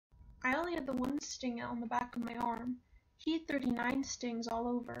I only had the one sting on the back of my arm. He had 39 stings all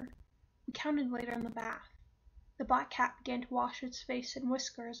over. We counted later in the bath. The black cat began to wash its face and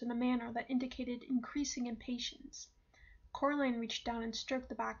whiskers in a manner that indicated increasing impatience. Coraline reached down and stroked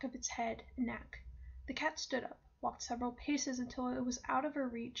the back of its head and neck. The cat stood up, walked several paces until it was out of her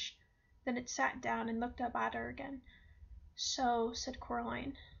reach. Then it sat down and looked up at her again. "So," said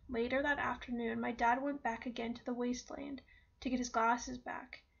Coraline, "later that afternoon my dad went back again to the wasteland to get his glasses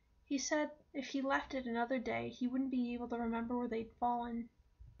back. He said if he left it another day he wouldn't be able to remember where they'd fallen.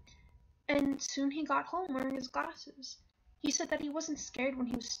 And soon he got home wearing his glasses. He said that he wasn't scared when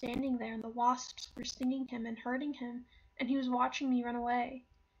he was standing there and the wasps were stinging him and hurting him, and he was watching me run away,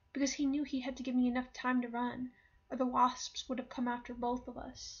 because he knew he had to give me enough time to run, or the wasps would have come after both of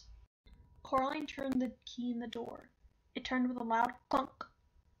us." Coraline turned the key in the door. It turned with a loud clunk.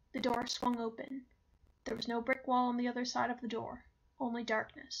 The door swung open. There was no brick wall on the other side of the door, only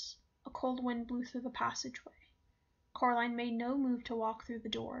darkness. A cold wind blew through the passageway. Coraline made no move to walk through the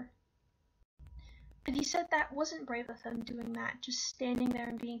door. "And he said that wasn't brave of him doing that, just standing there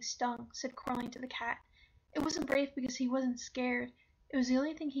and being stung," said Coraline to the cat. "It wasn't brave because he wasn't scared. It was the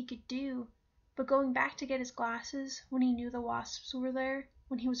only thing he could do. But going back to get his glasses, when he knew the wasps were there,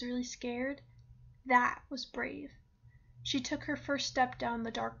 when he was really scared, that was brave." She took her first step down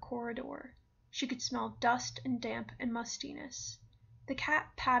the dark corridor. She could smell dust and damp and mustiness. The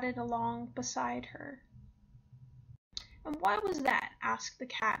cat padded along beside her. "And why was that?" asked the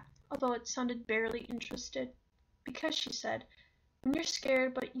cat, although it sounded barely interested. "Because," she said, "when you're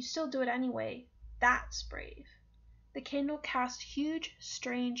scared but you still do it anyway, that's brave." The candle cast huge,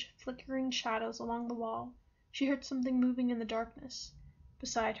 strange, flickering shadows along the wall. She heard something moving in the darkness.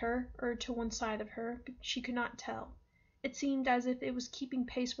 Beside her, or to one side of her, but she could not tell. It seemed as if it was keeping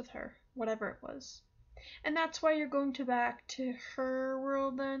pace with her, whatever it was. "And that's why you're going back to her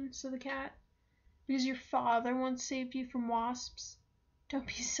world, then?" said the cat. "Because your father once saved you from wasps?" "Don't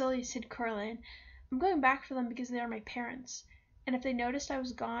be silly," said Coraline. "I'm going back for them because they are my parents, and if they noticed I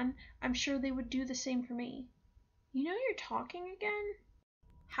was gone, I'm sure they would do the same for me." "You know you're talking again?"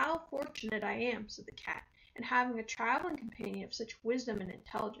 "How fortunate I am," said the cat, "in having a traveling companion of such wisdom and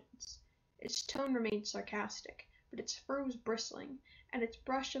intelligence." Its tone remained sarcastic, but its fur was bristling, and its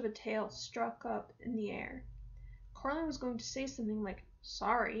brush of a tail struck up in the air. Coraline was going to say something like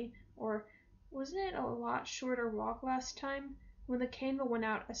 "sorry," or "wasn't it a lot shorter walk last time?" when the candle went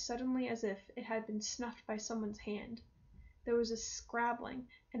out as suddenly as if it had been snuffed by someone's hand. There was a scrabbling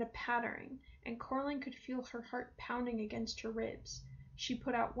and a pattering, and Coraline could feel her heart pounding against her ribs. She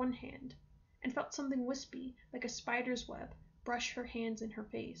put out one hand, and felt something wispy, like a spider's web, brush her hands and her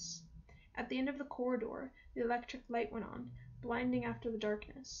face. At the end of the corridor, the electric light went on, blinding after the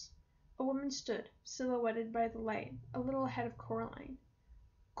darkness. A woman stood, silhouetted by the light, a little ahead of Coraline.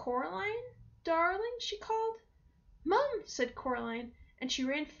 "Coraline, darling?" she called. "Mum!" said Coraline, and she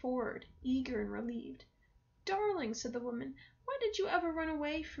ran forward, eager and relieved. "Darling," said the woman, "why did you ever run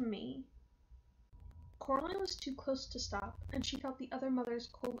away from me?" Coraline was too close to stop, and she felt the other mother's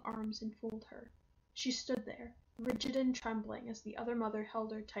cold arms enfold her. She stood there, rigid and trembling, as the other mother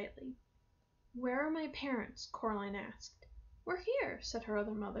held her tightly. "Where are my parents?" Coraline asked. "We're here," said her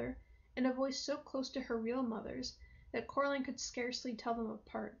other mother, in a voice so close to her real mother's that Coraline could scarcely tell them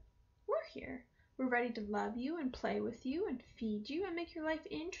apart. "We're here. We're ready to love you and play with you and feed you and make your life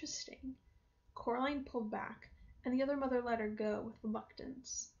interesting." Coraline pulled back, and the other mother let her go with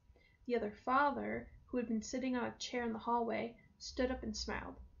reluctance. The other father, who had been sitting on a chair in the hallway, stood up and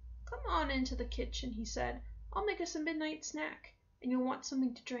smiled. "Come on into the kitchen," he said. "I'll make us a midnight snack, and you'll want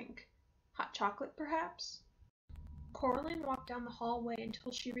something to drink. Hot chocolate, perhaps?" Coraline walked down the hallway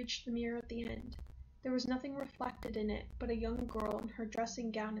until she reached the mirror at the end. There was nothing reflected in it but a young girl in her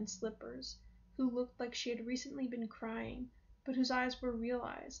dressing gown and slippers, who looked like she had recently been crying, but whose eyes were real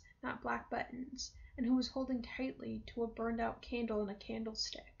eyes, not black buttons, and who was holding tightly to a burned-out candle in a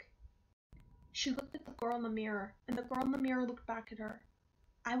candlestick. She looked at the girl in the mirror, and the girl in the mirror looked back at her.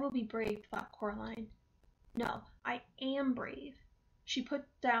 "I will be brave," thought Coraline. "No, I am brave." She put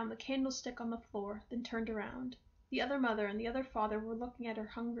down the candlestick on the floor, then turned around. The other mother and the other father were looking at her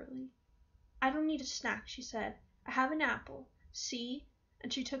hungrily. "I don't need a snack," she said. "I have an apple. See?"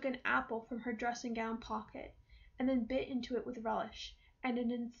 And she took an apple from her dressing-gown pocket, and then bit into it with relish, and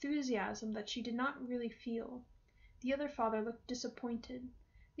an enthusiasm that she did not really feel. The other father looked disappointed.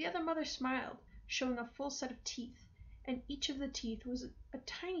 The other mother smiled, showing a full set of teeth, and each of the teeth was a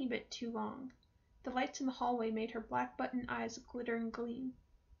tiny bit too long. The lights in the hallway made her black button eyes glitter and gleam.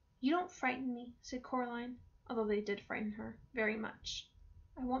 "You don't frighten me," said Coraline, although they did frighten her very much.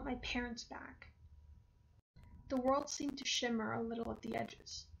 "I want my parents back." The world seemed to shimmer a little at the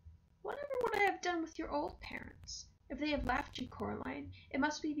edges. Whatever would I have done with your old parents? If they have left you, Coraline, it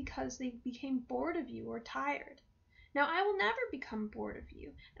must be because they became bored of you or tired. Now I will never become bored of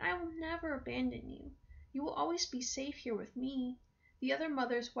you, and I will never abandon you. You will always be safe here with me." The other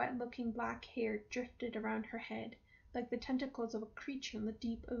mother's wet-looking black hair drifted around her head, like the tentacles of a creature in the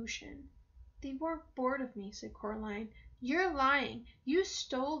deep ocean. "They weren't bored of me," said Coraline. "You're lying. You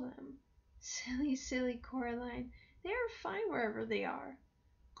stole them." "Silly, silly Coraline. They are fine wherever they are."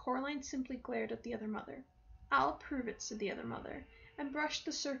 Coraline simply glared at the other mother. "I'll prove it," said the other mother, and brushed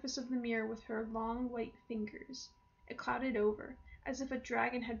the surface of the mirror with her long white fingers. It clouded over, as if a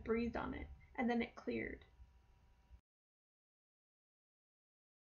dragon had breathed on it, and then it cleared.